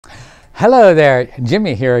Hello there,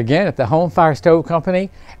 Jimmy here again at the Home Fire Stove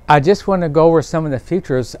Company. I just want to go over some of the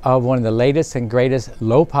features of one of the latest and greatest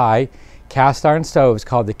Lopi cast iron stoves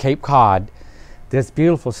called the Cape Cod. This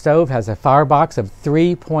beautiful stove has a firebox of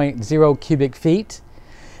 3.0 cubic feet.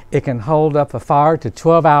 It can hold up a fire to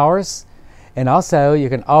 12 hours, and also you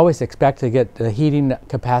can always expect to get the heating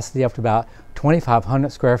capacity up to about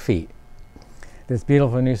 2,500 square feet. This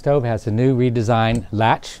beautiful new stove has a new redesigned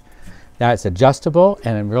latch that's adjustable,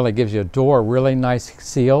 and it really gives you a door, really nice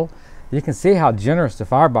seal. You can see how generous the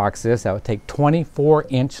firebox is. That would take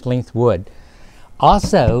 24-inch length wood.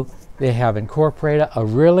 Also, they have incorporated a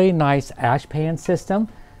really nice ash pan system,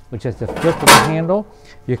 which is the flip of the handle.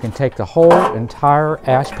 You can take the whole entire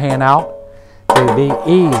ash pan out. It would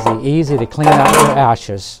be easy to clean out your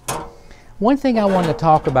ashes. One thing I want to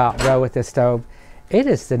talk about though with this stove, it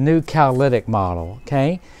is the new catalytic model,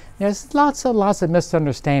 okay? There's lots of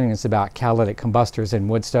misunderstandings about catalytic combustors in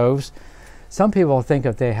wood stoves. Some people think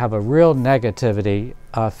that they have a real negativity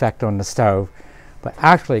effect on the stove, but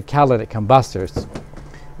actually catalytic combustors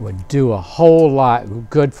would do a whole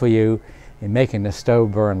lot good for you in making the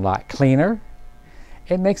stove burn a lot cleaner.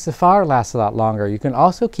 It makes the fire last a lot longer. You can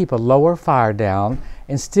also keep a lower fire down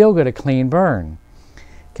and still get a clean burn.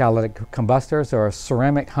 Catalytic combustors are a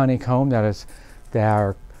ceramic honeycomb that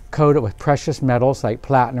are coated with precious metals like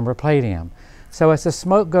platinum or palladium. So as the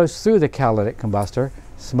smoke goes through the catalytic combustor,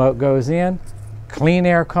 smoke goes in, clean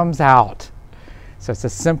air comes out. So it's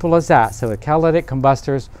as simple as that. So the catalytic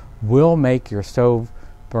combustors will make your stove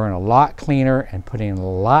burn a lot cleaner and putting a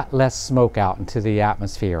lot less smoke out into the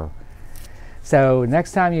atmosphere. So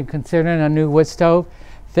next time you're considering a new wood stove,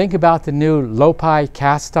 think about the new Lopi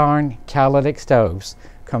cast iron catalytic stoves.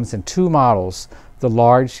 Comes in two models, the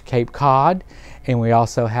large Cape Cod, and we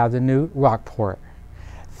also have the new Rockport.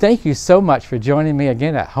 Thank you so much for joining me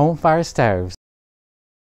again at Home Fire Stoves.